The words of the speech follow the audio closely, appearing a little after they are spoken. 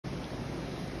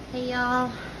Hey y'all,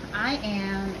 I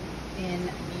am in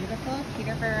beautiful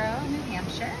Peterborough, New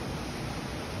Hampshire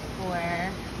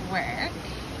for work.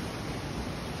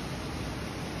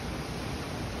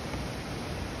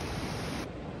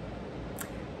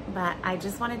 But I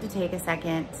just wanted to take a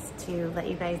second to let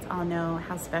you guys all know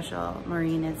how special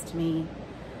Maureen is to me.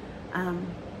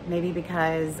 Maybe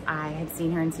because I had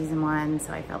seen her in season 1,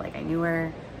 so I felt like I knew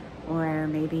her, or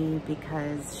maybe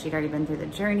because she'd already been through the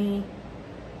journey.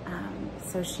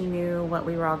 So she knew what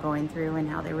we were all going through and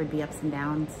how there would be ups and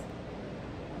downs.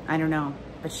 I don't know,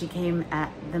 but she came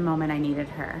at the moment I needed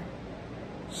her.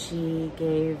 She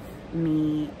gave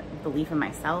me belief in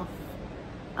myself,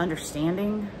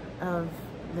 understanding of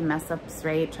the mess ups,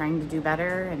 right? Trying to do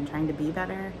better and trying to be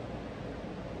better.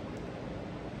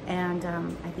 And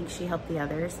I think she helped the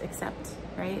others accept,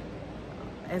 right,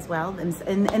 as well,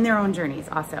 in their own journeys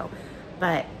also.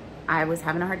 But I was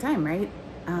having a hard time, right?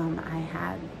 I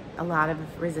had a lot of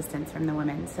resistance from the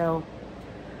women. So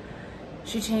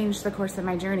she changed the course of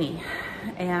my journey,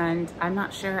 and I'm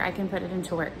not sure I can put it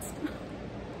into words.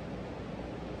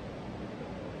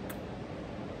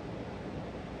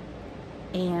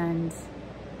 And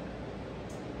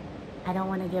I don't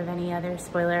want to give any other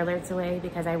spoiler alerts away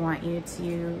because I want you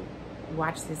to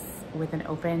watch this with an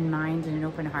open mind and an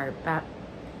open heart. But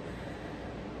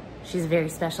she's very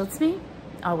special to me,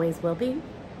 always will be.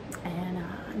 And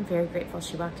I'm very grateful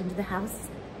she walked into the house,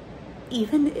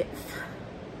 even if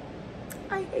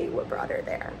I hate what brought her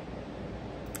there.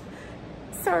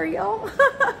 Sorry, y'all.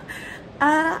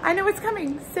 I know it's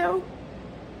coming, so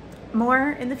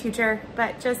more in the future,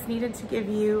 but just needed to give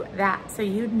you that so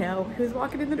you'd know who's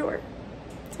walking in the door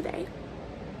today.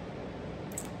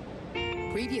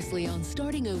 Previously on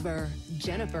Starting Over,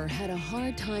 Jennifer had a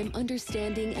hard time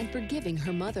understanding and forgiving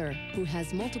her mother, who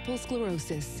has multiple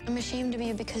sclerosis. I'm ashamed of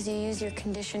you because you use your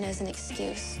condition as an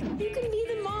excuse. You can be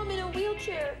the mom in a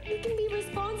wheelchair. You can be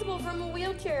responsible from a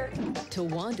wheelchair.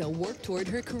 Tawanda worked toward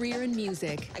her career in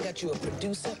music. I got you a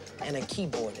producer and a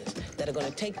keyboardist that are going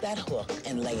to take that hook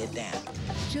and lay it down.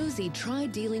 Josie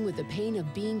tried dealing with the pain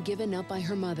of being given up by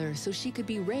her mother so she could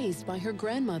be raised by her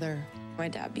grandmother. My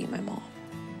dad beat my mom.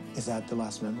 Is that the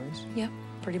last memories? Yep,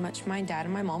 pretty much. My dad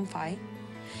and my mom fight,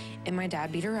 and my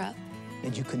dad beat her up.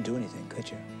 And you couldn't do anything, could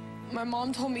you? My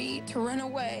mom told me to run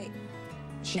away.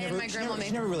 She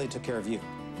never really took care of you.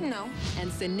 No. And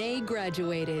Sine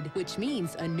graduated, which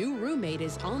means a new roommate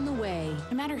is on the way.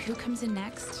 No matter who comes in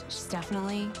next, she's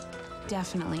definitely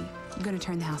gonna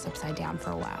turn the house upside down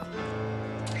for a while.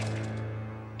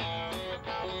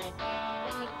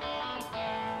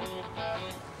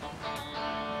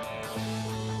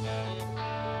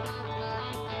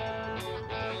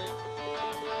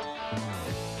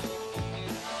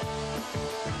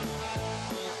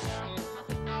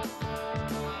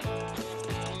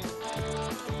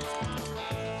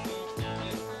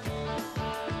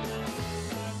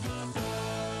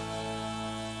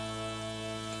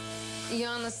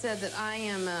 Yana said that I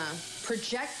am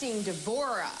projecting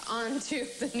Deborah onto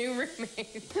the new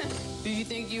roommate. Do you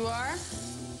think you are?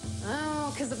 Oh,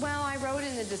 because, well, I wrote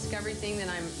in the Discovery thing that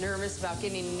I'm nervous about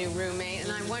getting a new roommate,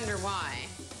 and I wonder why.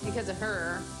 Because of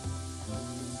her.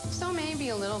 So maybe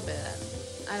a little bit.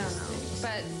 I don't know.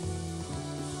 But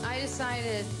I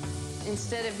decided,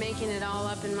 instead of making it all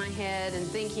up in my head and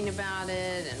thinking about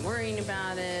it and worrying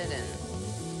about it, and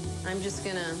I'm just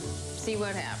gonna see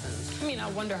what happens. I mean,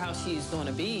 I wonder how she's going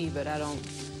to be, but I don't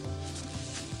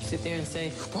sit there and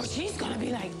say, well, she's going to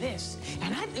be like this,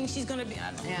 and I think she's going to be...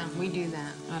 Yeah, we do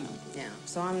that. I know. Yeah,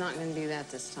 so I'm not going to do that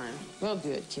this time. Well,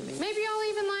 good, Kimmy. Maybe I'll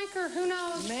even like her. Who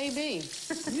knows? Maybe.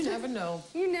 You never know.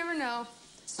 You never know.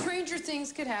 Stranger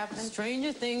things could happen.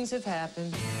 Stranger things have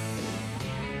happened.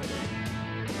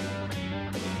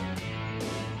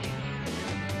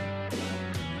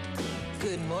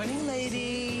 Good morning,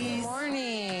 ladies. Good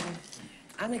morning.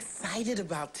 I'm excited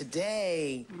about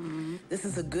today. This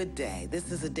is a good day.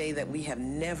 This is a day that we have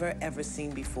never, ever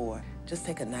seen before. Just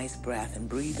take a nice breath and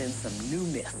breathe in some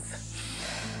newness.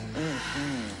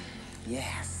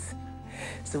 Yes.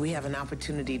 So we have an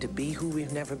opportunity to be who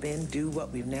we've never been, do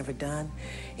what we've never done,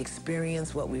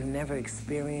 experience what we've never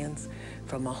experienced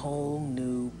from a whole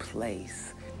new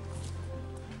place.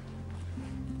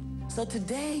 So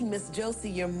today, Miss Josie,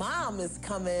 your mom is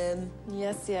coming.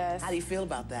 Yes, yes. How do you feel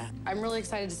about that? I'm really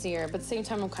excited to see her, but at the same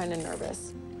time, I'm kind of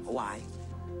nervous. Why?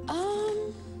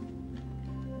 I'm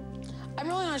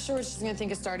really not sure what she's gonna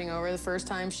think of starting over. The first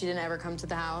time, she didn't ever come to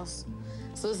the house.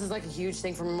 So this is like a huge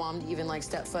thing for my mom to even like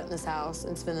step foot in this house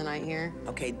and spend the night here.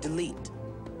 Okay, delete.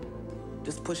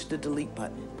 Just push the delete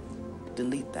button.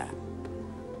 Delete that.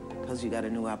 Because you got a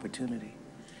new opportunity.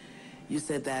 You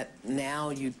said that now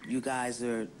you guys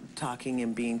are talking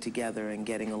and being together and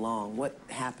getting along? What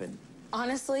happened?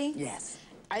 Honestly? Yes.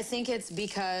 I think it's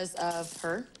because of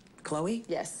her. Chloe?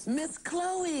 Yes. Miss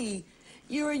Chloe,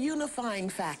 you're a unifying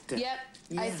factor. Yep,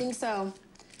 Yeah. I think so.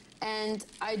 And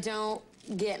I don't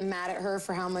get mad at her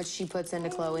for how much she puts into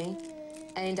Chloe.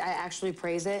 And I actually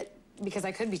praise it because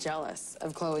I could be jealous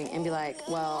of Chloe and be like,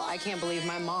 well, I can't believe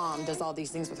my mom does all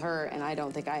these things with her and I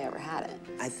don't think I ever had it.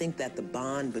 I think that the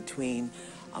bond between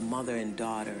a mother and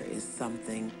daughter is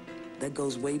something that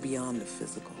goes way beyond the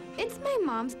physical. It's my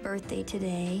mom's birthday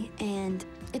today, and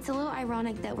it's a little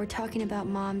ironic that we're talking about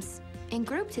moms in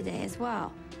group today as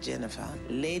well. Jennifer,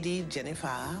 Lady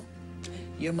Jennifer,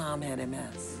 your mom had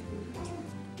MS.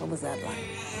 What was that like?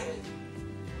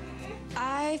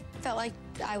 I felt like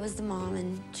I was the mom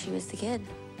and she was the kid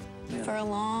for a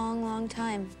long, long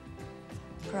time.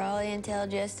 Probably until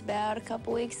just about a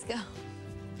couple weeks ago.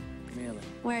 Really?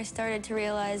 Where I started to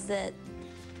realize that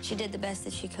she did the best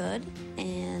that she could,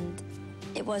 and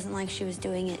it wasn't like she was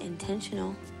doing it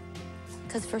intentional.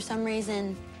 Because for some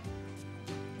reason,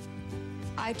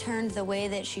 I turned the way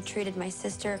that she treated my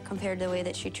sister compared to the way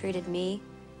that she treated me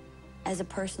as a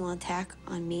personal attack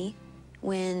on me,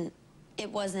 when it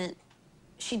wasn't,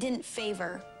 she didn't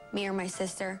favor me or my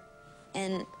sister.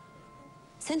 And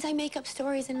since I make up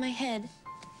stories in my head,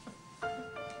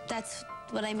 that's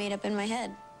what I made up in my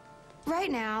head.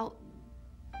 Right now,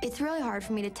 it's really hard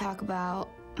for me to talk about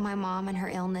my mom and her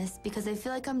illness because I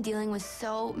feel like I'm dealing with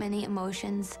so many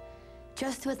emotions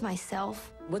just with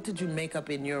myself. What did you make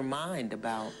up in your mind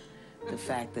about the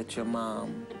fact that your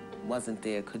mom wasn't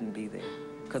there, couldn't be there?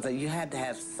 Because you had to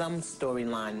have some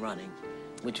storyline running,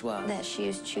 which was? That she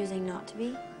was choosing not to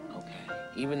be. Okay.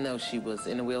 Even though she was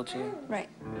in a wheelchair? Right.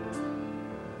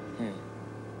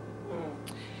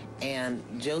 And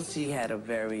Josie had a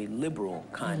very liberal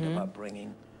kind of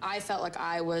upbringing. I felt like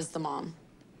I was the mom,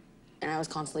 and I was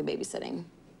constantly babysitting.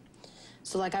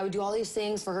 So, like, I would do all these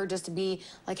things for her just to be,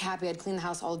 like, happy. I'd clean the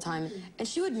house all the time. And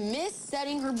she would miss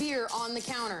setting her beer on the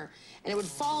counter, and it would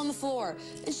fall on the floor.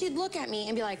 And she'd look at me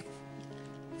and be like,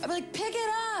 I'd be like, pick it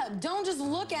up. Don't just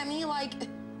look at me like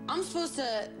I'm supposed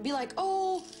to be like,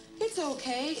 oh, it's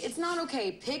okay. It's not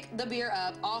okay. Pick the beer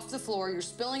up off the floor. You're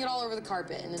spilling it all over the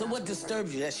carpet. And so what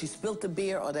disturbed you, that she spilled the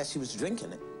beer or that she was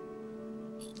drinking it?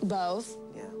 Both.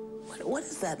 Yeah. What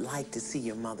is that like to see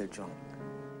your mother drunk?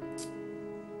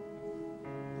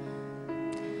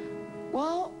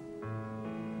 Well,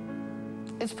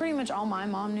 it's pretty much all my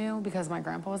mom knew because my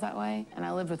grandpa was that way, and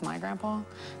I lived with my grandpa.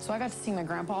 So I got to see my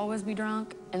grandpa always be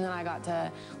drunk, and then I got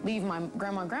to leave my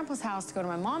grandma and grandpa's house to go to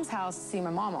my mom's house to see my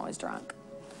mom always drunk.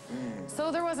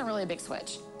 So there wasn't really a big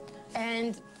switch.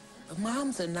 And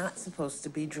moms are not supposed to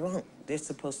be drunk. They're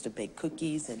supposed to bake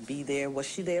cookies and be there. Was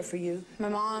she there for you? My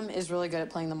mom is really good at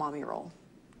playing the mommy role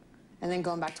and then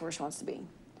going back to where she wants to be.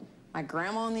 My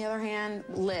grandma, on the other hand,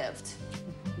 lived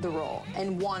the role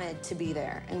and wanted to be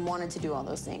there and wanted to do all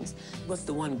those things. What's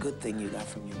the one good thing you got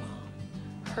from your mom?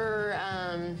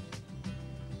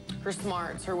 Her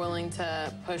smarts, her willing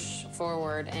to push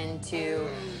forward, and to,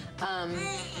 a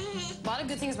lot of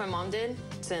good things my mom did,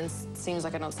 since it seems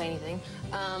like I don't say anything.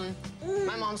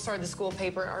 My mom started the school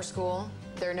paper at our school.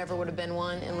 There never would have been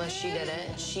one unless she did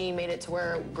it. She made it to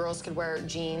where girls could wear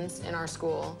jeans in our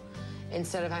school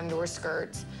instead of having to wear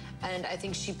skirts. And I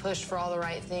think she pushed for all the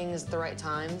right things at the right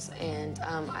times. And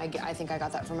I think I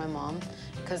got that from my mom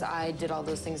because I did all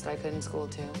those things that I could in school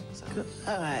too. So.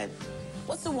 Good.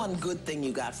 What's the one good thing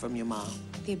you got from your mom?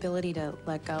 The ability to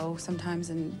let go sometimes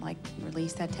and, like,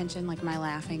 release that tension, like my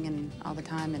laughing and all the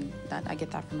time, and that I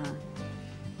get that from her.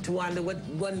 Tawanda, what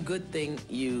one good thing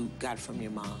you got from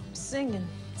your mom? Singing.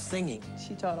 Singing.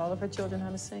 She taught all of her children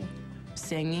how to sing.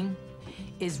 Singing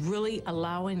is really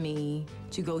allowing me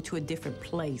to go to a different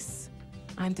place.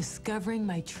 I'm discovering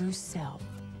my true self,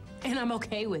 and I'm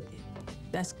okay with it.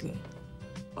 That's good.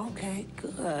 Okay,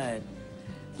 good.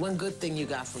 One good thing you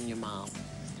got from your mom?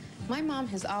 My mom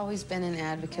has always been an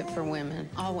advocate for women,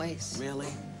 always. Really?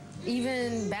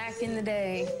 Even back in the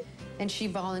day, and she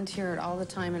volunteered all the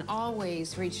time and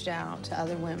always reached out to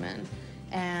other women.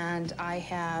 And I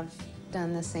have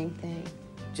done the same thing.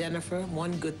 Jennifer,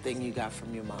 one good thing you got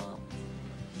from your mom?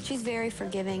 She's very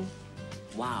forgiving.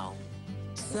 Wow.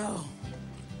 So,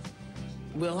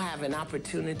 we'll have an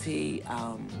opportunity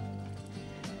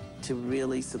to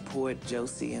really support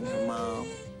Josie and her mom.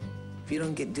 If you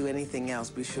don't do anything else,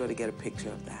 be sure to get a picture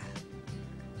of that.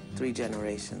 3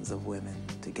 generations of women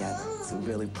together. It's a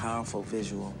really powerful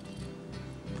visual.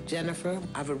 Jennifer,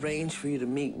 I've arranged for you to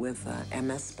meet with an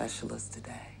MS specialist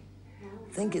today.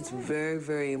 I think it's very,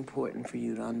 very important for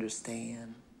you to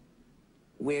understand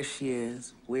where she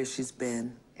is, where she's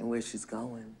been, and where she's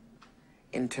going.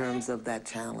 in terms of that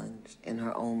challenge in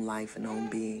her own life and own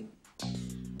being.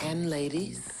 And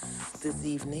ladies, this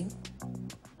evening,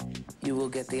 you will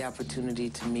get the opportunity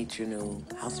to meet your new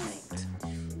housemate.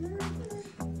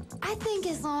 I think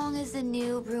as long as the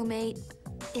new roommate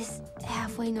is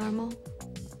halfway normal,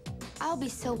 I'll be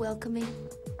so welcoming.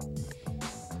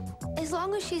 As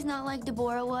long as she's not like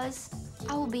Deborah was,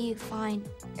 I will be fine.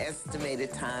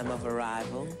 Estimated time of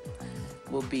arrival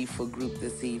will be for group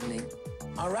this evening.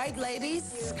 All right,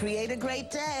 ladies, create a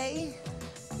great day.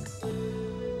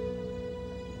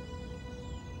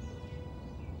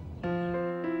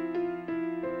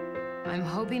 I'm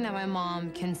hoping that my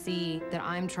mom can see that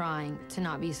I'm trying to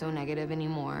not be so negative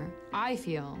anymore. I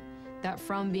feel that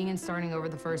from being and starting over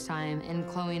the first time and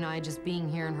Chloe and I just being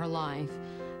here in her life,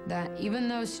 that even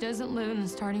though she doesn't live in the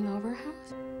starting over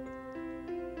house,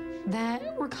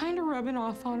 that we're kind of rubbing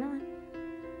off on her.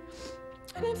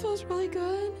 And it feels really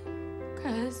good,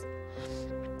 because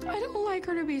I don't like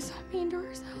her to be so mean to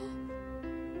herself.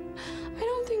 I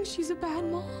don't think she's a bad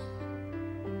mom.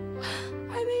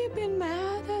 I may have been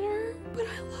mad at her, but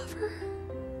I love her.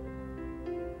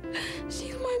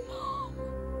 She's my mom.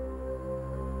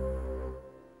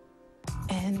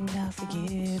 And I'll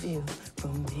forgive you for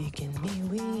making me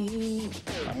weep.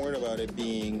 I'm worried about it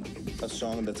being a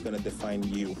song that's going to define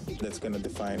you, that's going to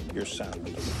define your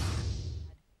sound.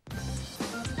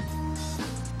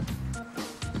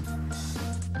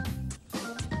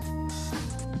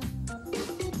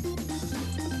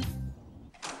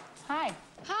 Hi.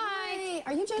 Hi.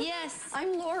 Are you Jen? Yes.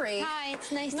 I'm Lori. Hi,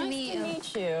 it's nice to meet you.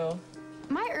 Nice to meet you.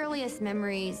 My earliest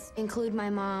memories include my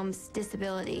mom's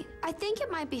disability. I think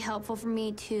it might be helpful for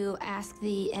me to ask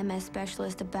the MS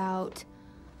specialist about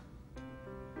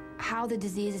how the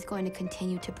disease is going to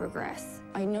continue to progress.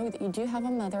 I know that you do have a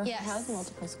mother Yes. who has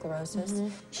multiple sclerosis.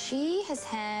 She has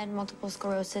had multiple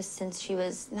sclerosis since she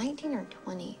was 19 or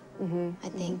 20, I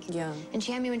think. Yeah. And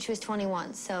she had me when she was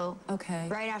 21, so Okay.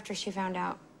 right after she found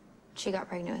out, she got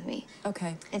pregnant with me.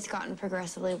 Okay. It's gotten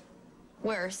progressively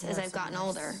worse as Worse I've gotten and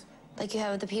worse. older. Like, you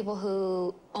have the people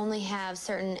who only have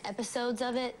certain episodes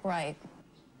of it, Right.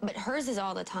 but hers is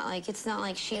all the time. Like, it's not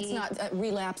like she... It's not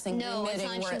relapsing, No, it's remitting,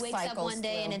 not like where she it wakes up cycles one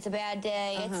day and through. it's a bad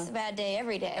day. It's a bad day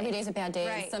every day. Every day's a bad day,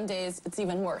 Right. and some days it's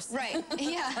even worse. Right,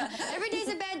 yeah. Every day's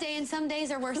a bad day and some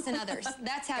days are worse than others.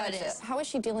 That's how it Gotcha. is. How is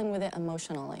she dealing with it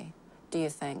emotionally, do you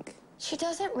think? She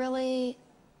doesn't really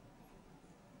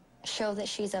show that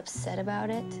she's upset about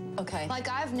it. Okay. Like,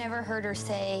 I've never heard her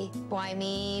say, why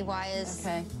me? Why is...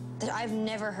 Okay. I've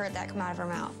never heard that come out of her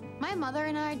mouth. My mother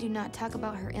and I do not talk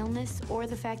about her illness or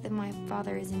the fact that my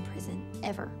father is in prison,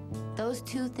 ever. Those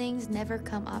two things never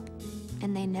come up,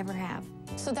 and they never have.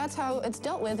 So that's how it's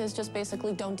dealt with, is just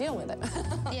basically don't deal with it.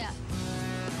 Yeah.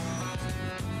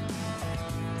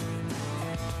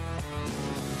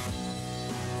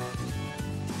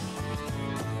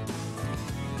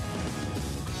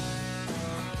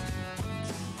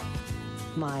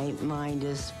 My mind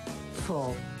is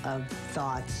full of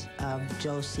thoughts of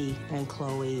Josie and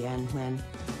Chloe, and when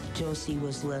Josie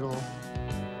was little.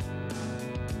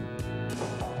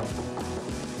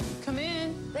 Come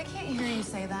in. They can't hear you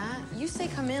say that. You say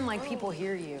come in like people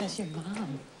hear you. That's your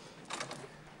mom.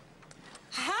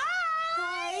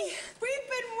 Hi! We've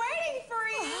been waiting for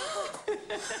you.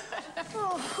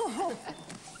 Oh.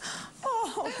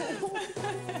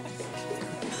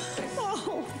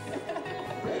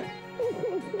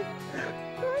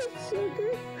 Hi,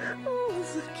 sugar. Oh,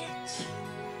 look at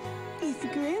you. It's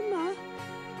Grandma.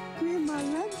 Grandma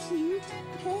loves you.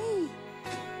 Hey,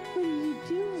 what are you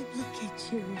doing? Look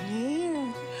at your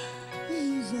hair.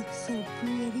 You look so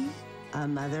pretty. A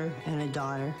mother and a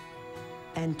daughter,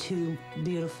 and two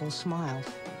beautiful smiles.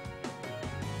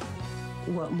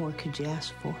 What more could you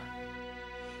ask for?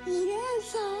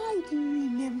 Yes, hi. Do you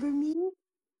remember me?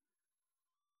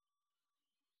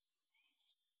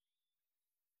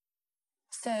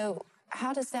 So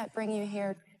how does that bring you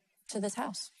here to this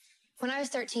house? When I was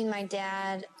 13, my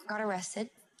dad got arrested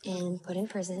and put in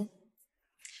prison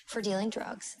for dealing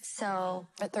drugs. So...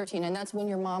 At 13, and that's when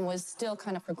your mom was still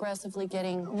kind of progressively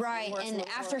getting Right, worse and worse.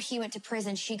 after he went to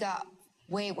prison, she got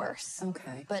way worse.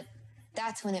 Okay. But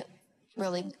that's when it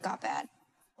really got bad.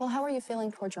 Well, how are you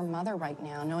feeling towards your mother right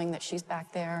now, knowing that she's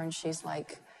back there and she's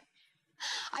like...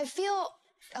 I feel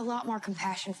a lot more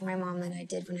compassion for my mom than I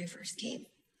did when I first came.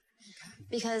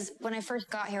 Because when I first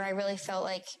got here, I really felt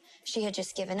like she had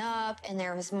just given up and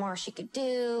there was more she could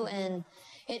do. And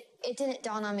it didn't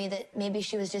dawn on me that maybe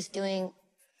she was just doing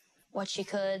what she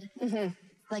could.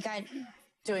 Like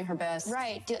doing her best.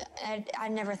 Right. I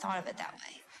never thought of it that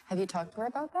way. Have you talked to her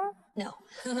about that? No.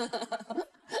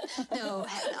 No, I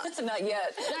have not. Not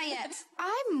yet. Not yet.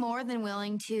 I'm more than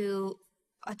willing to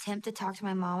attempt to talk to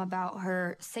my mom about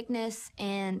her sickness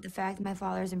and the fact that my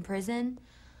father's in prison.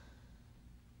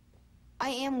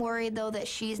 I am worried, though, that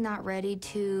she's not ready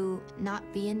to not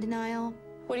be in denial.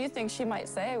 What do you think she might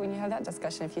say when you have that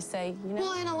discussion? If you say, you know...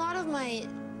 Well, and a lot of my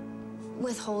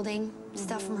withholding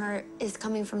stuff from her is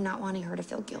coming from not wanting her to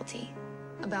feel guilty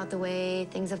about the way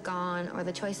things have gone or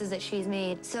the choices that she's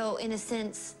made. So, in a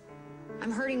sense, I'm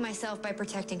hurting myself by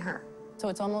protecting her. So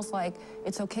it's almost like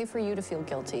it's okay for you to feel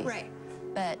guilty. Right.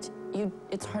 But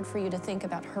it's hard for you to think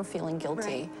about her feeling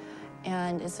guilty. Right.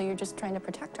 And so you're just trying to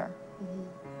protect her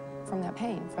from that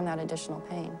pain, from that additional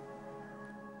pain.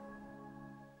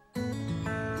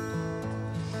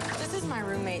 This is my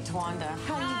roommate, Tawanda.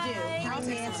 How do you do? Hi. I'm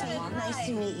Nancy. Nice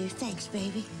to meet you. Thanks,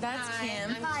 baby. That's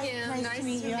Kim. Hi. Kim. Nice to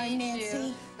meet you. I'm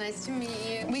Nancy. Nice to meet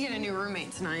you. We get a new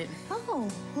roommate tonight. Oh,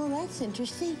 well, that's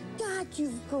interesting. God,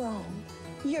 you've grown.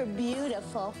 You're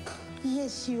beautiful.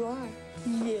 Yes, you are.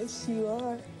 Yes, you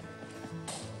are.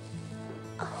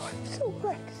 Oh, I'm so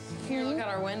glad to see Here, you. look out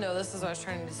our window. This is what I was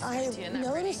trying to I describe to you. Isn't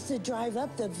that noticed the drive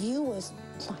up. The view was,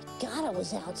 my God, it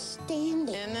was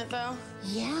outstanding. Isn't it, though?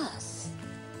 Yes.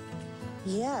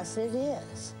 Yes, it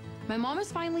is. My mom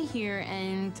is finally here,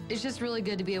 and it's just really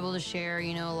good to be able to share,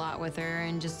 you know, a lot with her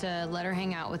and just to let her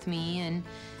hang out with me. And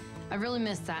I really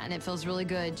missed that, and it feels really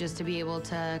good just to be able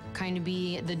to kind of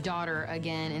be the daughter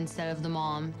again instead of the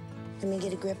mom. Let me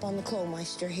get a grip on the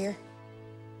Clomeister here.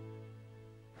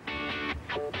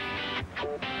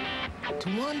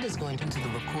 Tawanda's going into the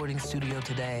recording studio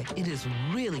today. It is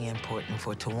really important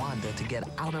for Tawanda to get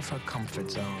out of her comfort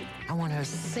zone. I want her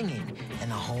singing in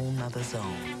a whole nother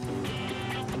zone.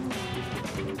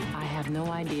 I have no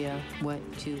idea what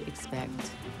to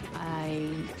expect. I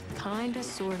kind of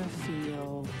sort of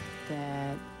feel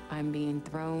that I'm being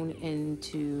thrown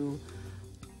into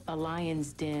a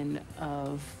lion's den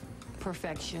of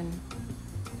perfection.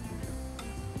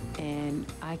 And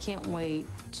I can't wait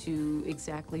to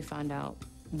exactly find out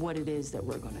what it is that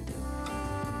we're going to do.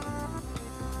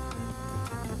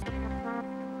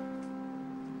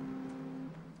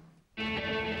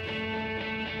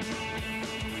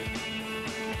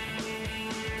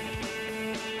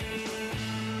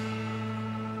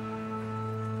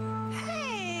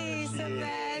 Hey,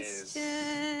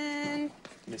 Sebastian.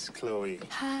 Miss Chloe.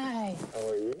 Hi. How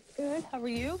are you? Good. How are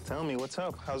you? Tell me, what's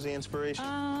up? How's the inspiration?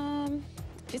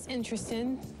 It's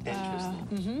interesting.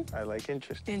 Interesting. I like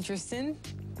interesting. Interesting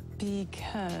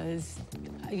because,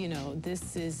 you know,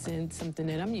 this isn't something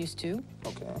that I'm used to.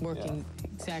 Okay. Working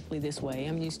exactly this way.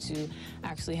 I'm used to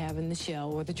actually having the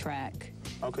shell or the track.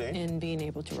 Okay. And being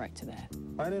able to write to that.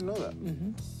 I didn't know that.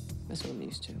 That's what I'm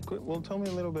used to. Good. Well, tell me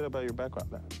a little bit about your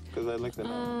background then, because I'd like to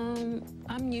know.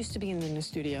 I'm used to being in the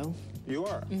studio. You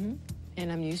are?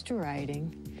 And I'm used to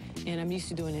writing, and I'm used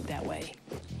to doing it that way.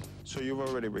 So you've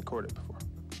already recorded before?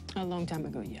 A long time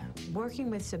ago, yeah. Working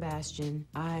with Sebastian,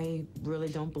 I really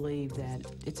don't believe that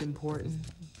it's important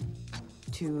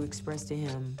to express to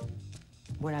him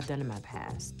what I've done in my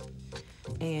past.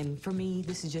 And for me,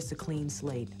 this is just a clean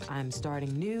slate. I'm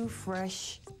starting new,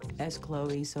 fresh as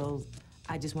Chloe, so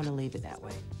I just want to leave it that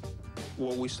way.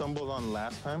 What we stumbled on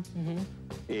last time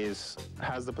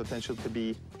has the potential to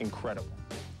be incredible.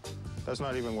 That's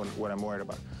not even what I'm worried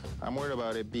about. I'm worried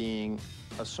about it being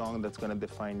a song that's going to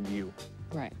define you.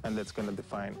 Right. And that's going to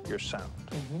define your sound.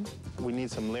 We need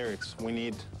some lyrics. We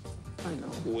need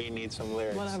some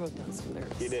lyrics. Well, I wrote down some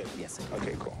lyrics. You did? Yes, I did.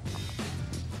 Okay, cool.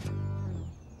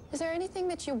 Is there anything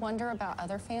that you wonder about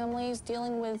other families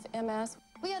dealing with MS?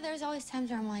 Well, yeah, there's always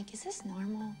times where I'm like, is this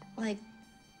normal? Like,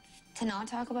 to not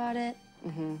talk about it.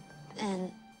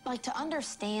 And, like, to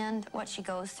understand what she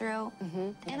goes through.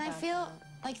 And I feel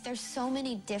like there's so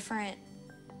many different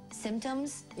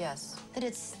symptoms. Yes. That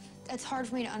it's hard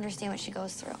for me to understand what she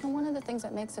goes through. And one of the things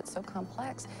that makes it so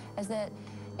complex is that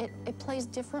it plays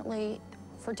differently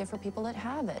for different people that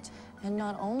have it. And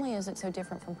not only is it so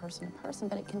different from person to person,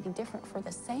 but it can be different for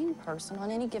the same person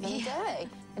on any given day.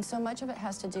 And so much of it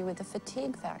has to do with the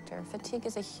fatigue factor. Fatigue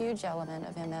is a huge element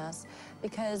of MS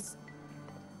because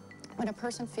when a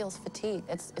person feels fatigued,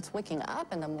 it's waking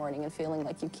up in the morning and feeling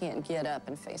like you can't get up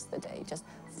and face the day, just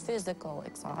physical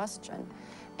exhaustion.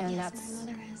 And yes,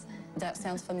 my mother has that. That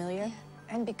sounds familiar? Yeah.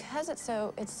 And because it's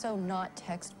so not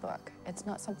textbook. It's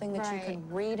not something that you can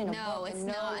read in a book and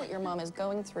know what your mom is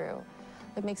going through.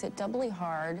 It makes it doubly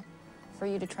hard for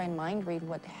you to try and mind read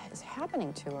what is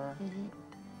happening to her.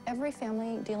 Every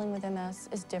family dealing with MS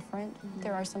is different.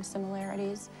 There are some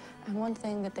similarities. And one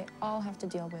thing that they all have to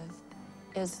deal with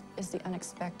is the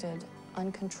unexpected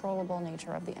uncontrollable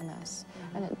nature of the MS.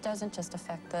 And it doesn't just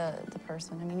affect the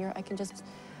person. I mean,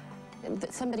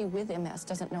 somebody with MS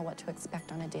doesn't know what to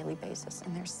expect on a daily basis,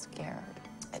 and they're scared.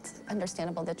 It's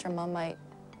understandable that your mom might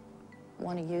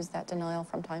want to use that denial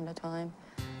from time to time,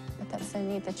 but that's so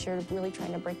neat that you're really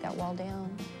trying to break that wall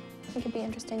down. I think it'd be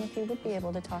interesting if you would be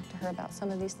able to talk to her about some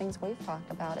of these things we've talked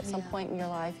about at some point in your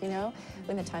life, you know,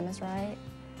 when the time is right.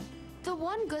 The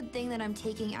one good thing that I'm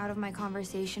taking out of my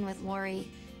conversation with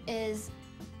Lori is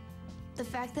the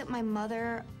fact that my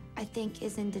mother, I think,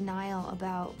 is in denial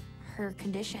about her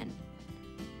condition,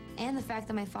 and the fact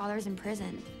that my father's in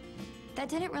prison. That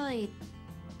didn't really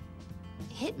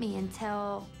hit me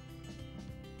until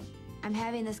I'm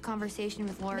having this conversation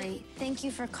with Lori. Thank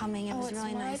you for coming. It was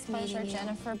really nice meeting you. It's my pleasure,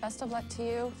 Jennifer. Best of luck to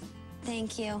you.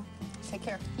 Thank you. Take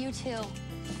care. You too.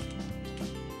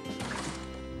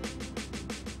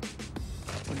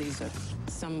 Well, these are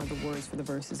some of the words for the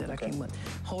verses that I came with.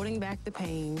 Holding back the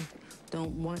pain,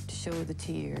 don't want to show the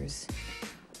tears.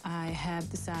 I have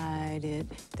decided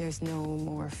there's no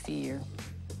more fear.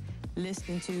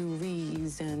 Listening to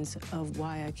reasons of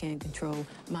why I can't control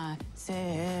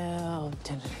myself.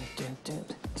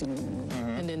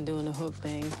 And then doing the hook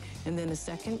thing. And then the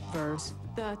second verse.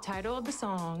 The title of the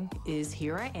song is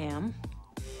Here I Am.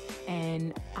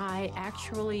 And I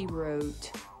actually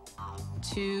wrote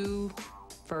 2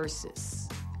 verses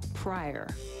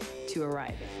prior to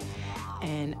arriving.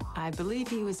 And I believe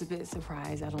he was a bit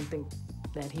surprised. I don't think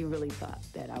that he really thought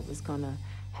that I was gonna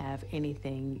have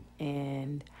anything.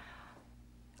 And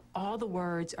all the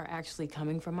words are actually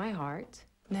coming from my heart.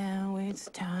 Now it's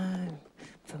time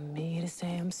for me to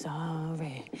say I'm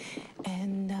sorry,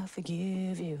 and I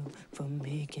forgive you for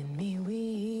making me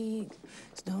weak.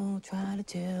 So don't try to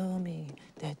tell me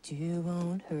that you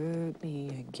won't hurt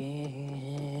me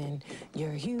again.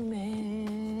 You're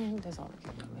human. That's all.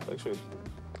 Actually,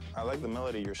 I like the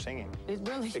melody you're singing. It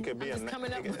really, it could be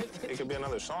it could be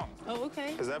another song. Oh,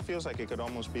 okay. Because that feels like it could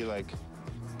almost be like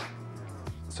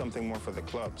something more for the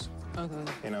clubs. Okay.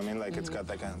 You know what I mean? Like it's got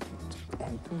that kind of...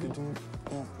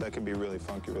 That could be really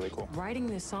funky, really cool. Writing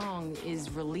this song is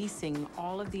releasing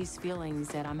all of these feelings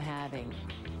that I'm having.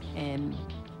 And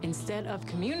instead of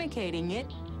communicating it,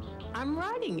 I'm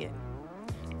writing it.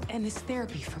 And it's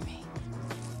therapy for me.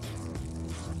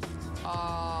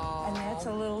 Oh. And that's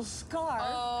a little scar.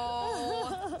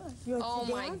 Oh, oh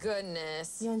my down?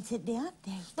 goodness. You want to sit down?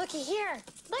 Thanks. Looky here.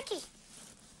 Looky.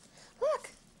 Look.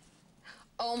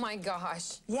 Oh my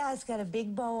gosh. Yeah, it's got a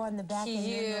big bow on the back and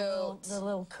then the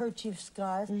little kerchief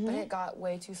scarf. But it got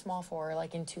way too small for her,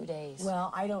 like in 2 days.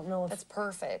 Well, I don't know if... That's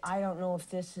perfect. I don't know if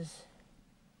this is...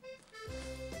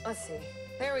 Let's see.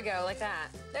 There we go, like that.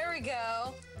 There we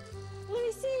go. Let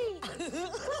me see.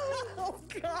 Oh,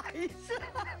 guys.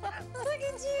 Look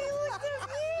at you. Look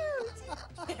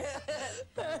so cute.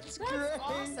 That's great. That's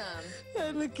awesome.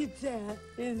 And look at that.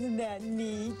 Isn't that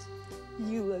neat?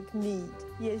 You look neat.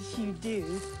 Yes, you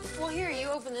do. Well, here, you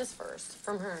open this first,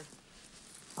 from her.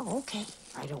 Oh, okay.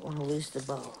 I don't want to lose the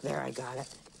bow. There, I got it.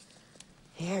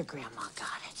 There, Grandma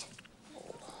got it.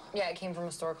 Yeah, it came from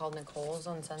a store called Nicole's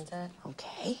on Sunset.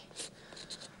 Okay.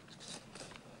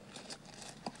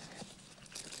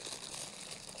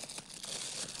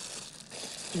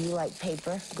 Do you like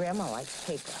paper? Grandma likes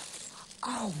paper.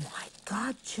 Oh, my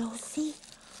God, Josie.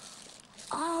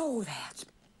 Oh, that's...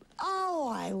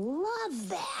 Oh, I love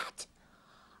that.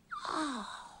 Oh.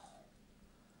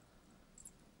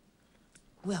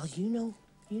 Well, you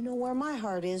know where my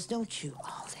heart is, don't you?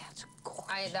 Oh, that's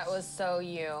gorgeous. That was so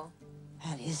you.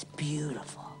 That is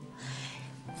beautiful.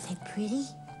 Is that pretty?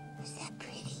 Is that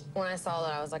pretty? When I saw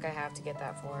that, I was like, I have to get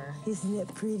that for her. Isn't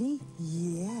it pretty?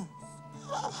 Yes.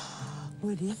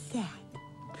 What is that?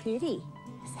 Pretty.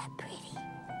 Is that pretty?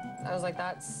 I was like,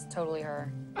 that's totally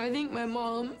her. I think my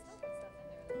mom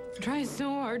tries so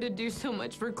hard to do so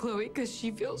much for Chloe because she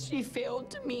feels she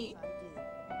failed me.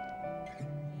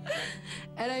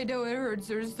 And I know it hurts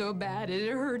her so bad, and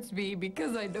it hurts me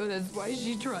because I know that's why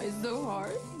she tries so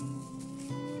hard.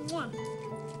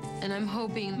 And I'm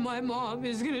hoping my mom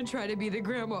is gonna try to be the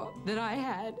grandma that I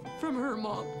had from her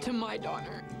mom to my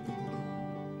daughter.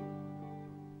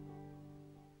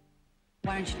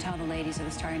 Why don't you tell the ladies of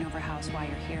the Starting Over house why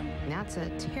you're here? That's a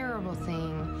terrible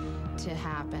thing to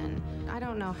happen. I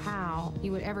don't know how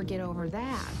you would ever get over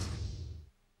that.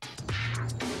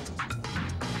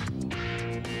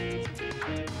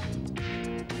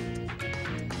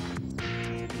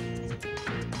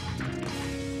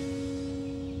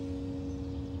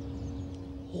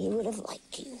 He would have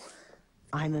liked you.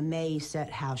 I'm amazed at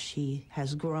how she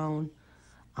has grown.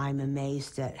 I'm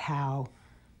amazed at how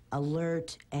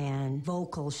alert and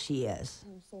vocal she is.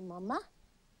 Say, Mama.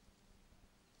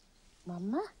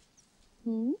 Mama?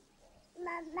 Hmm?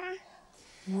 Mama.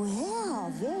 Well,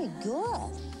 very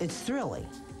good. It's thrilling.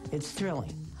 It's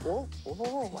thrilling. Oh,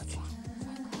 watch out.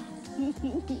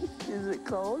 Is it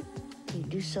cold? You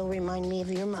do so remind me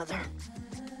of your mother.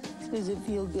 Does it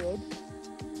feel good?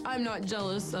 I'm not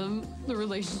jealous of the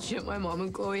relationship my mom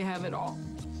and Chloe have at all.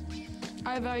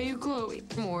 I value Chloe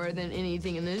more than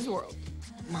anything in this world.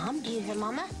 Mom, do you hear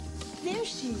Mama? There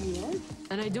she is.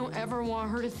 And I don't ever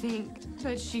want her to think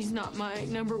that she's not my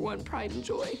 #1 pride and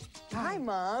joy. Hi,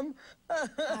 Mom.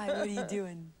 Hi, what are you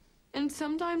doing? And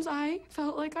sometimes I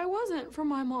felt like I wasn't for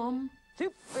my mom.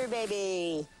 Super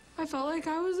baby. I felt like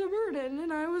I was a burden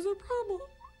and I was a problem.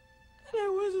 And I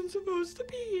wasn't supposed to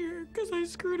be here because I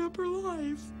screwed up her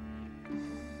life.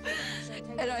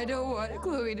 And I don't want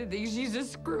Chloe to think she's a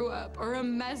screw up or a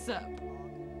mess up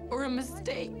or a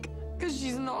mistake, because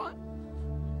she's not.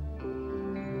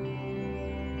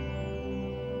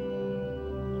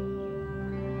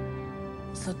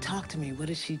 So talk to me. What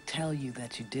did she tell you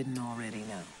that you didn't already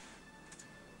know?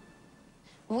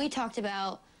 We talked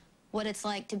about what it's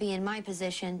like to be in my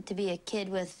position, to be a kid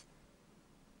with...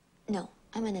 No,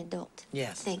 I'm an adult.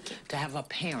 Yes. Thank you. To have a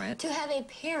parent. To have a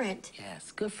parent...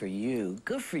 Yes, good for you.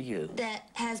 Good for you. ...that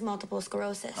has multiple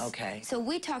sclerosis. Okay. So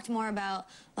we talked more about,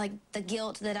 like, the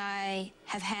guilt that I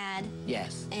have had.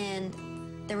 Yes. And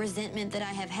the resentment that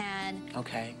I have had.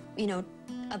 Okay. You know,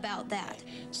 about that.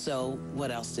 So what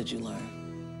else did you learn?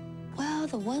 Well,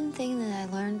 the one thing that I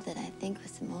learned that I think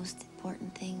was the most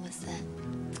important thing was that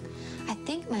I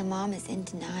think my mom is in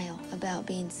denial about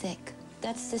being sick.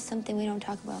 That's just something we don't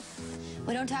talk about.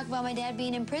 We don't talk about my dad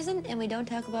being in prison, and we don't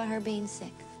talk about her being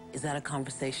sick. Is that a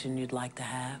conversation you'd like to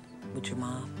have with your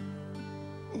mom?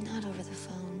 Not over the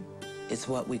phone. It's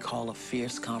what we call a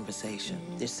fierce conversation.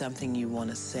 There's something you want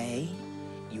to say,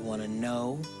 you want to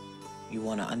know, you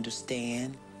want to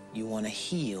understand, you want to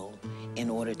heal in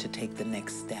order to take the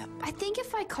next step. I think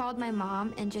if I called my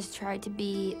mom and just tried to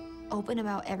be open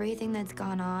about everything that's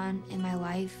gone on in my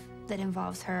life that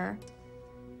involves her,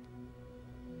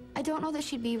 I don't know that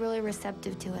she'd be really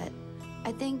receptive to it.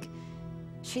 I think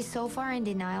she's so far in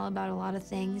denial about a lot of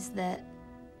things that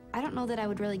I don't know that I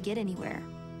would really get anywhere.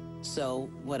 So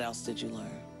what else did you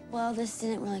learn? Well, this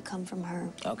didn't really come from her.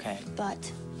 Okay.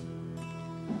 But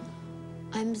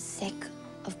I'm sick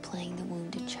of playing the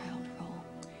wounded child role.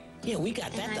 Yeah, we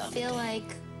got that. And I feel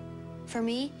like, for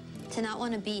me, to not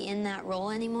want to be in that role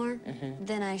anymore,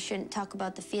 then I shouldn't talk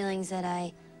about the feelings that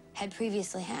I had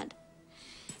previously had.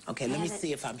 Okay, let me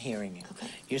see if I'm hearing you. Okay.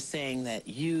 You're saying that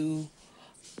you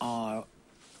are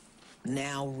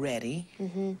now ready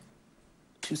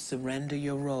to surrender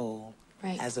your role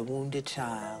as a wounded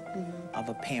child of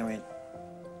a parent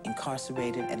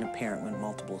incarcerated and a parent with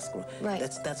multiple sclerosis. Right.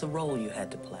 That's a role you had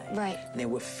to play. Right. There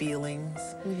were feelings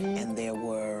and there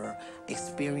were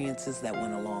experiences that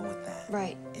went along with that.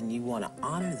 Right. And you want to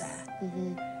honor that.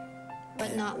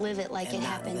 But not live it like it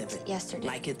happened yesterday.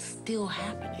 Like it's still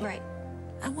happening. Right.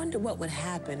 I wonder what would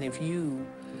happen if you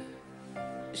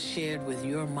shared with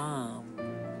your mom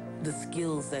the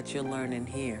skills that you're learning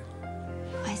here.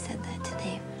 I said that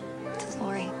today to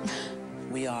Lori.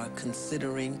 We are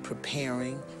considering,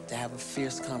 preparing to have a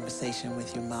fierce conversation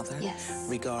with your mother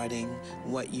regarding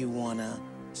what you want to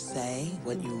say,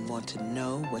 what you want to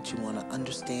know, what you want to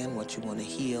understand, what you want to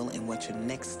heal, and what your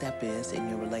next step is in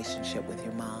your relationship with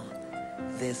your mom.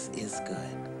 This is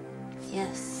good.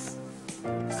 Yes.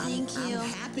 Thank you. I'm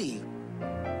happy.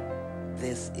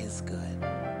 This is good.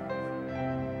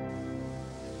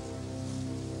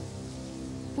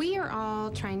 We are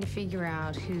all trying to figure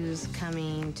out who's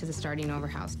coming to the Starting Over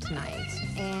house tonight.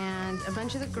 And a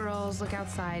bunch of the girls look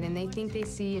outside and they think they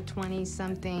see a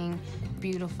 20-something,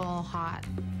 beautiful, hot,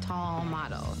 tall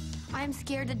model. I'm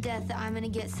scared to death that I'm gonna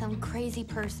get some crazy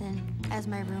person as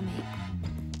my roommate.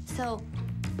 So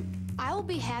I will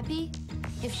be happy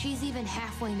if she's even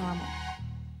halfway normal.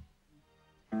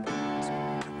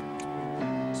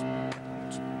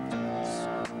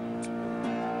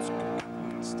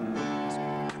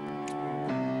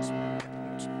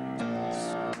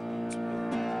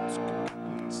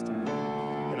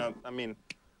 I mean,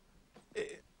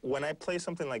 when I play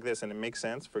something like this and it makes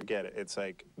sense, forget it. It's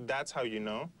like, that's how you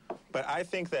know. But I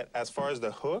think that as far as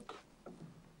the hook,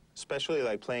 especially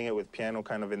like playing it with piano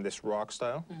kind of in this rock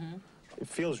style, it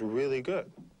feels really good.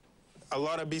 A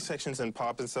lot of B sections and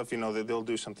pop and stuff, you know, they'll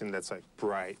do something that's like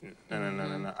bright. And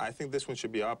no. I think this one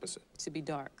should be opposite. It should be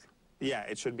dark. Yeah,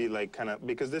 it should be like kind of,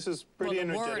 because this is pretty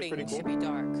energetic, pretty cool. Should be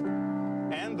dark.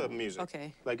 And the music.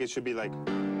 Okay. Like it should be like...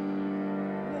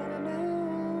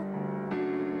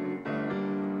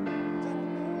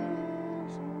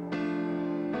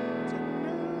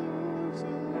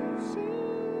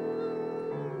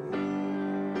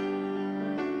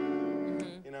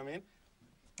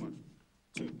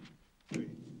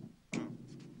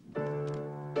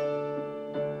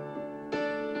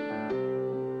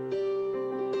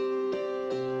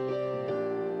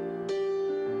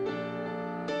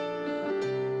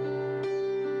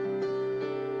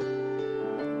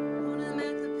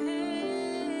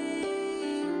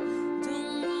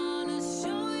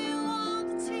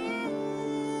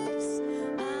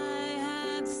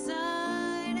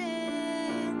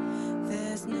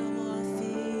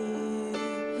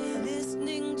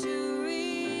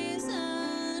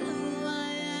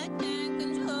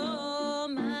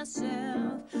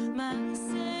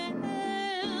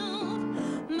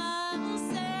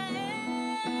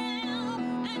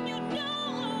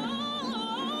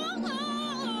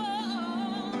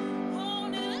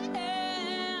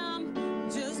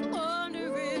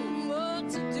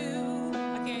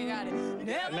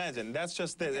 imagine. That's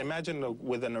just it. Imagine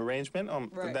with an arrangement,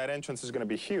 that entrance is going to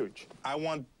be huge. I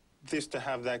want this to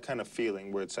have that kind of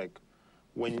feeling where it's like,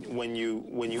 when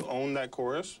you own that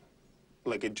chorus,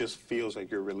 like it just feels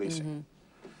like you're releasing.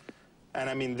 And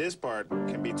I mean, this part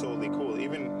can be totally cool.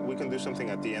 Even we can do something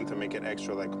at the end to make it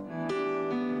extra, like.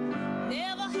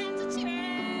 Never had the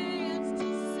chance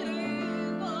to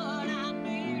say what I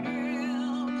needed.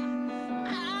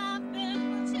 I've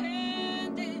been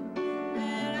pretending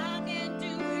that I can't do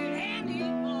it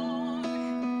anymore.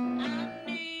 I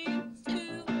need to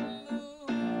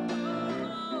move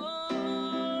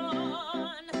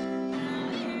on.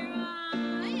 Here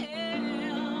I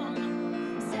am,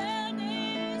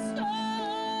 standing strong.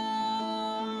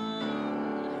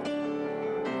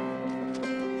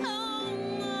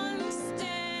 I'm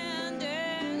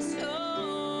standing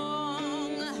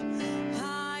strong.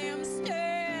 I am standing.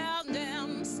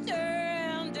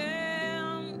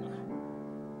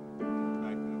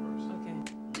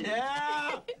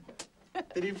 Yeah!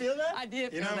 Did you feel that? I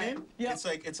did You know feel what I that. mean? Yep. It's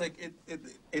like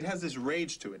it has this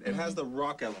rage to it. It has the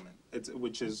rock element.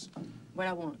 Which is what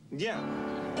I want. Yeah.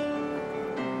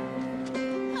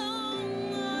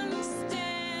 I'm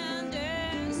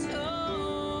standing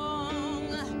strong.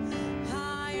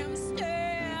 I am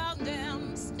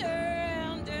standing.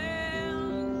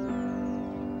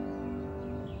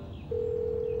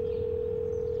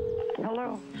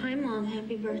 Hello. Hi, Mom.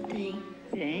 Happy birthday.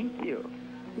 Thank you.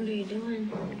 What are you doing?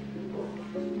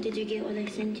 Did you get what I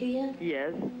sent to you?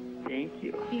 Yes, thank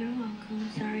you. You're welcome.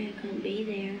 Sorry I couldn't be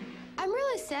there. I'm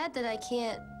really sad that I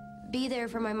can't be there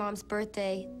for my mom's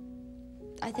birthday.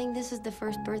 I think this is the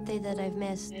first birthday that I've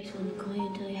missed. I just want to call you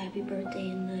and tell you happy birthday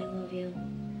and I love you.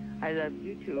 I love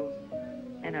you too.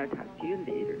 And I'll talk to you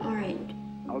later. All right.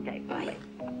 Okay, bye.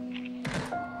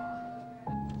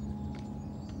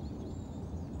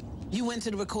 You went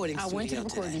to the recording I studio went to the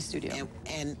recording today. studio.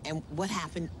 And what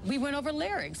happened? We went over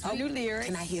lyrics. Oh, New lyrics.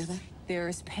 can I hear that?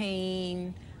 There's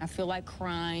pain. I feel like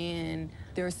crying.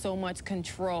 There's so much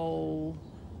control,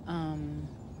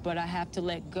 but I have to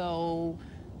let go.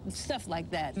 Stuff like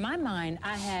that. In my mind,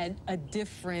 I had a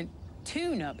different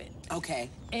tune of it. Okay.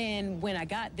 And when I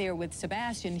got there with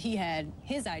Sebastian, he had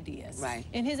his ideas. Right.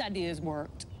 And his ideas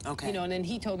worked. Okay. You know, and then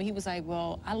he told me, he was like,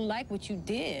 well, I like what you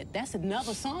did. That's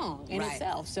another song in Right.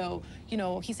 itself. So, you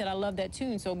know, he said, I love that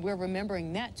tune. So we're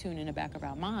remembering that tune in the back of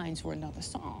our minds for another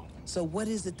song. So what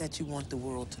is it that you want the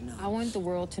world to know? I want the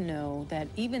world to know that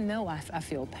even though I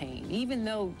feel pain, even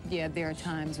though, yeah, there are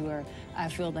times where I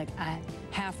feel like I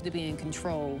have to be in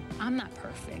control, I'm not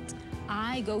perfect.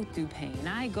 I go through pain,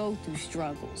 I go through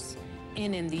struggles.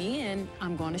 And in the end,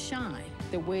 I'm gonna shine.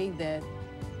 The way that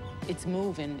it's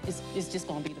moving is just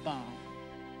gonna be the bomb.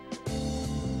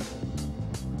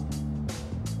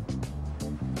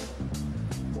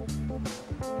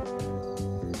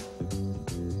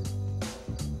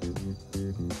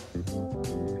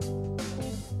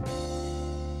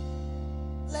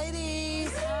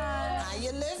 Ladies, how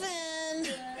you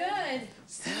living? Good.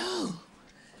 So,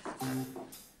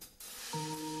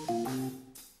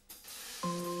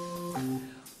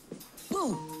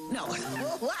 boo, no.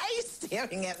 Why are you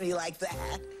staring at me like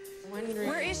that?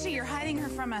 Where is she? You're hiding her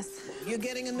from us. You're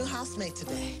getting a new housemate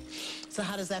today. So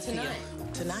how does that feel?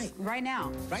 Tonight. Right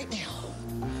now. Right now.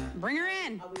 Bring her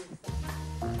in.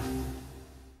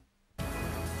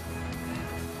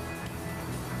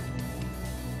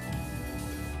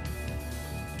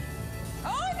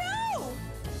 Oh, no!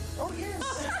 Oh,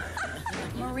 yes.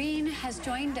 Maureen has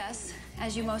joined us.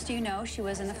 As most of you know, she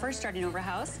was in the first Starting Over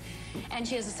house, and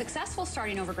she is a successful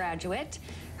Starting Over graduate.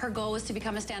 Her goal was to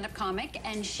become a stand-up comic,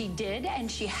 and she did, and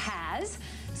she has.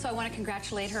 So I want to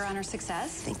congratulate her on her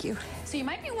success. Thank you. So you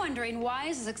might be wondering, why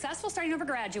is a successful Starting Over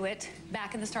graduate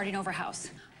back in the Starting Over house?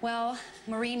 Well,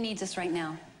 Maureen needs us right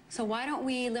now. So why don't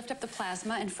we lift up the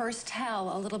plasma and first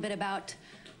tell a little bit about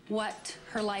what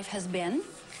her life has been,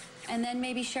 and then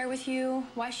maybe share with you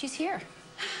why she's here.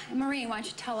 Maureen, why don't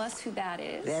you tell us who that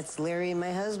is? That's Larry,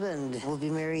 my husband. We'll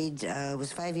be married, it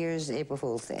was 5 years, April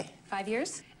Fool's Day. 5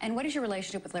 years? And what is your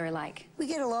relationship with Larry like? We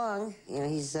get along. You know,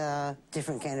 he's a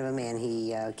different kind of a man.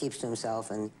 He keeps to himself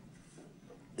and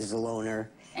is a loner.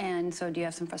 And so do you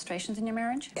have some frustrations in your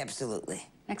marriage? Absolutely.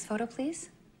 Next photo, please.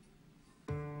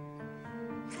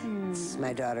 It's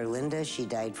my daughter, Linda. She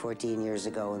died 14 years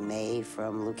ago in May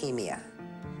from leukemia.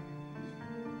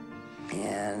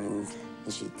 And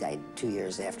she died 2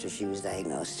 years after she was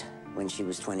diagnosed, when she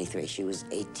was 23. She was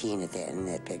 18 in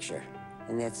that picture.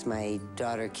 And that's my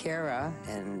daughter, Kara,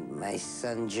 and my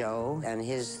son, Joe, on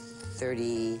his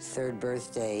 33rd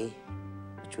birthday,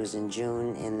 which was in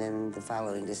June, and then the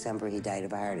following December, he died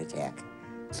of a heart attack.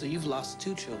 So you've lost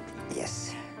 2 children.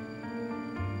 Yes.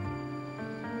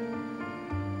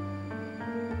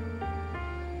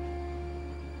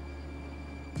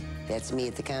 That's me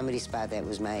at the Comedy Spot. That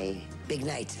was my big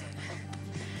night.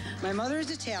 My mother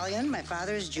is Italian. My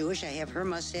father is Jewish. I have her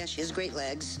mustache, his great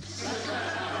legs.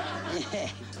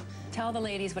 Tell the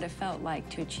ladies what it felt like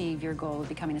to achieve your goal of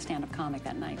becoming a stand-up comic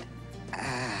that night.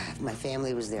 My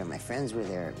family was there. My friends were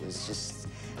there. It was just,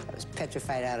 I was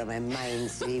petrified out of my mind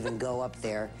to even go up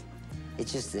there. It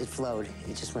flowed.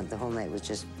 It just went, the whole night was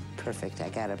just perfect. I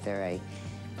got up there, I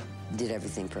did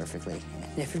everything perfectly.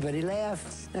 Everybody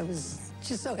laughed. I was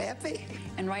just so happy.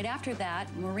 And right after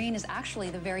that, Maureen is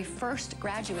actually the very first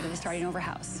graduate of the Starting Over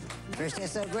House. First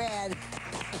SO grad.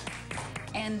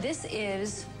 And this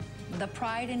is the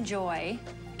pride and joy.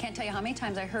 Can't tell you how many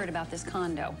times I heard about this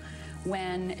condo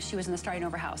when she was in the Starting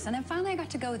Over House. And then finally I got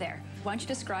to go there. Why don't you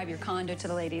describe your condo to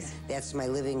the ladies? That's my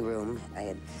living room. I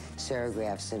had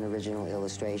serigraphs and original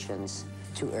illustrations,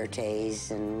 2 Urtes,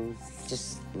 and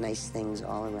just nice things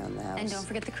all around the house. And don't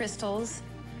forget the crystals,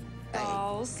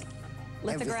 dolls,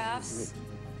 lithographs.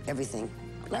 Everything.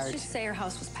 Let's Art. just say her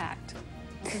house was packed.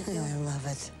 I love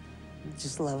it.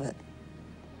 Just love it.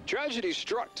 Tragedy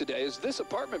struck today as this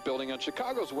apartment building on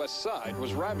Chicago's west side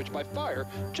was ravaged by fire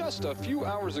just a few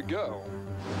hours ago.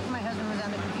 My husband was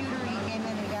on the computer. He came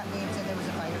in and got me and said there was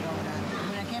a fire going on.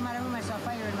 When I came out of the room, I saw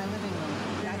fire in my living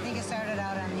room. I think it started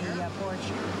out on the porch,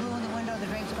 blew in the window, the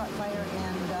drapes caught fire,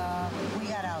 and we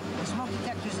got out. The smoke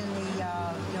detectors in the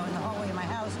in the hallway of my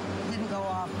house didn't go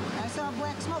off. I saw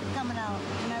black smoke coming out,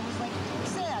 and I was like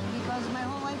sad because my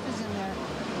whole life is in there.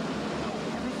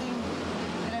 Everything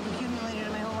that I've accumulated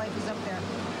in my whole life is up there.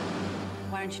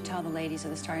 Why don't you tell the ladies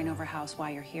of the Starting Over House why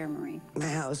you're here, Maureen? My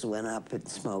house went up in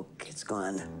smoke. It's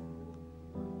gone.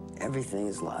 Everything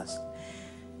is lost.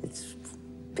 It's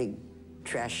a big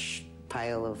trash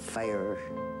pile of fire.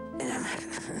 And I'm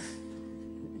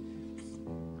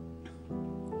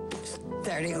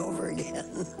starting over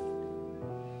again.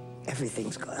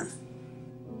 Everything's gone.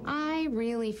 I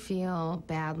really feel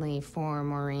badly for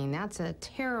Maureen. That's a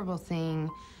terrible thing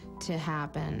to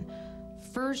happen.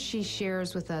 First, she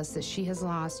shares with us that she has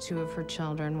lost 2 of her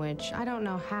children, which I don't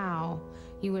know how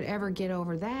you would ever get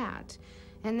over that.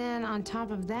 And then on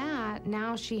top of that,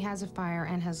 now she has a fire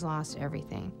and has lost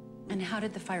everything. And how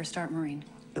did the fire start, Maureen?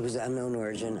 It was unknown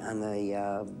origin on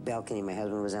the balcony. My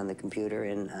husband was on the computer,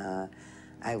 and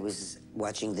I was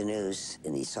watching the news,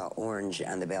 and he saw orange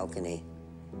on the balcony.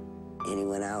 And he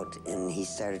went out, and he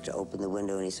started to open the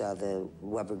window, and he saw the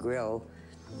Weber grill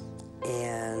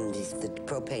and the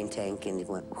propane tank, and he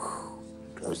went, whew,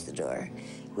 closed the door.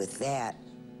 With that,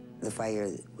 the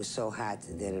fire was so hot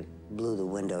that it blew the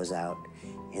windows out,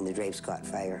 and the drapes caught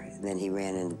fire. And then he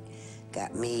ran and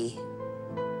got me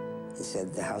and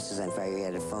said, the house is on fire. He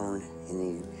had a phone,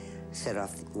 and he set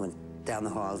off, went down the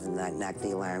hall and knocked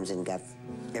the alarms and got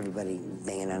everybody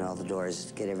banging on all the doors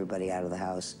to get everybody out of the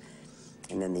house.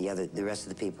 And then the rest of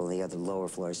the people in the other lower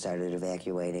floors started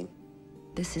evacuating.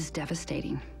 This is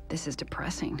devastating. This is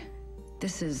depressing.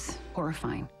 This is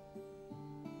horrifying.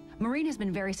 Maureen has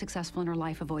been very successful in her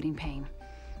life avoiding pain.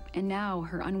 And now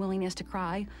her unwillingness to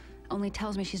cry only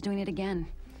tells me she's doing it again.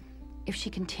 If she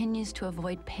continues to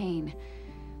avoid pain,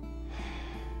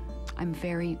 I'm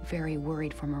very, very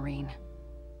worried for Maureen.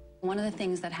 One of the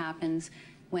things that happens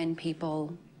when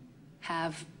people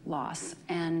have loss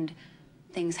and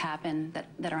things happen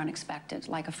that are unexpected,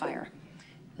 like a fire,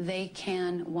 they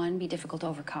can, 1, be difficult to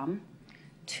overcome.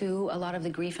 2, a lot of the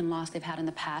grief and loss they've had in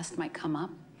the past might come up.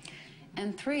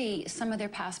 And 3, some of their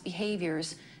past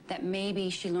behaviors that maybe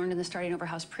she learned in the Starting Over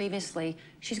House previously,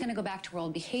 she's going to go back to her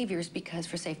old behaviors because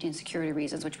for safety and security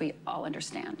reasons, which we all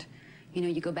understand. You know,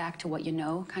 you go back to what you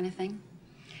know kind of thing.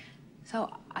 So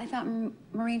I thought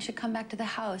Maureen should come back to the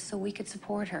house so we could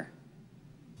support her.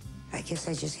 I guess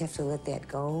I just have to let that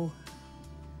go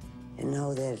and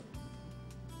know that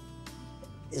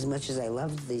as much as I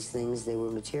loved these things, they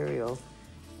were material,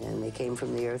 and they came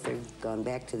from the earth or gone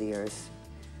back to the earth.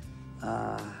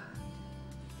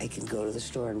 I can go to the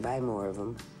store and buy more of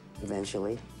them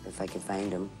eventually, if I can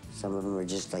find them. Some of them were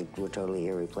just like, were totally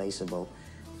irreplaceable.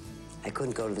 I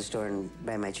couldn't go to the store and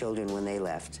buy my children when they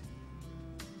left.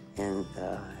 And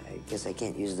I guess I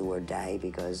can't use the word die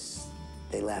because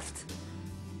they left.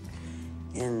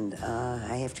 And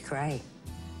I have to cry.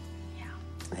 Yeah.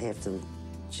 I have to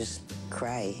just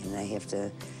cry, and I have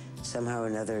to somehow or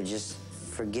another just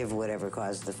forgive whatever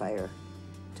caused the fire,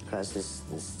 to cause this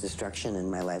destruction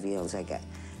in my life. You know, it's like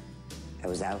I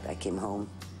was out, I came home,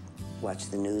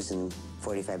 watched the news, and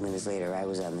 45 minutes later, I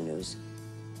was on the news.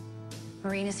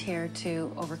 Maureen is here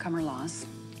to overcome her loss,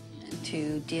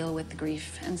 to deal with the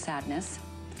grief and sadness.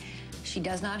 She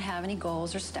does not have any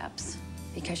goals or steps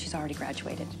because she's already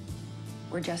graduated.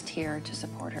 We're just here to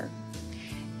support her.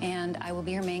 And I will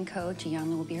be her main coach.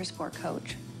 Iyanla will be her sport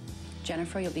coach.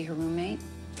 Jennifer, you'll be her roommate.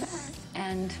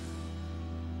 And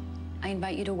I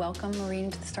invite you to welcome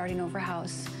Maureen to the Starting Over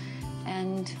house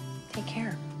and take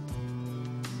care.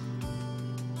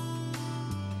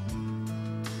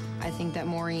 I think that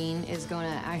Maureen is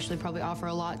going to actually probably offer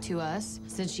a lot to us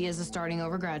since she is a Starting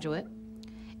Over graduate.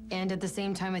 And at the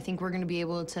same time, I think we're going to be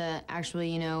able to actually,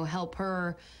 you know, help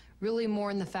her really more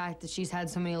in the fact that she's had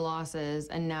so many losses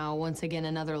and now, once again,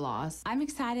 another loss. I'm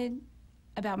excited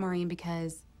about Maureen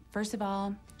because, first of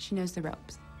all, she knows the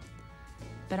ropes.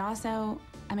 But also,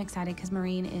 I'm excited because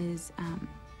Maureen is,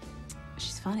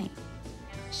 she's funny.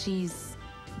 She's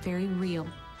very real.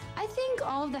 I think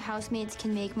all of the housemates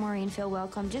can make Maureen feel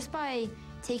welcome just by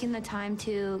taking the time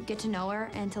to get to know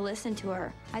her and to listen to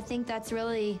her. I think that's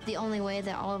really the only way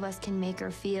that all of us can make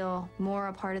her feel more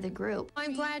a part of the group.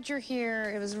 I'm glad you're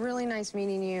here. It was really nice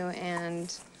meeting you,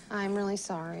 and I'm really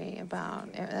sorry about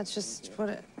it. That's just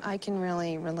what I can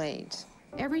really relate.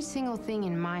 Every single thing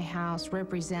in my house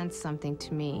represents something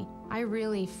to me. I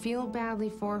really feel badly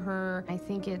for her. I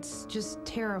think it's just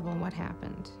terrible what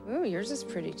happened. Ooh, yours is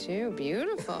pretty too.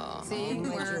 Beautiful. See,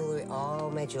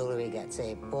 all my jewelry got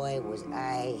saved. Boy, was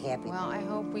I happy. Well, I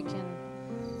hope we can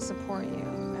support you.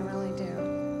 I really do.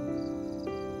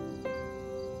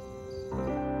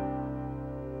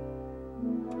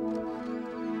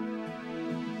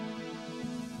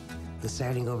 The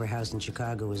Starting Over house in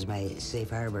Chicago was my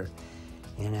safe harbor,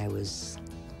 and I was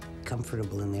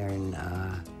comfortable in there, and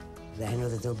I know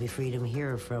that there'll be freedom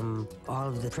here from all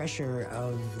of the pressure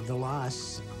of the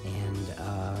loss and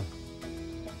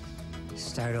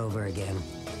start over again.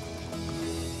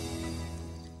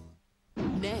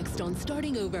 Next on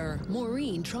Starting Over,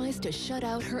 Maureen tries to shut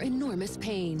out her enormous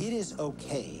pain. It is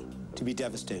okay to be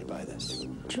devastated by this.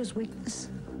 Choose weakness.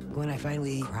 When I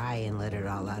finally cry and let it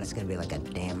all out, it's gonna be like a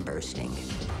dam bursting.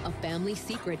 A family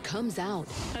secret comes out.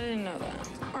 I didn't know that.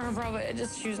 Or probably I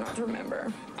just choose not to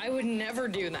remember. I would never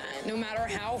do that, no matter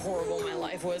how horrible my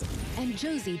life was. And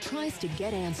Josie tries to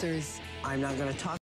get answers. I'm not gonna talk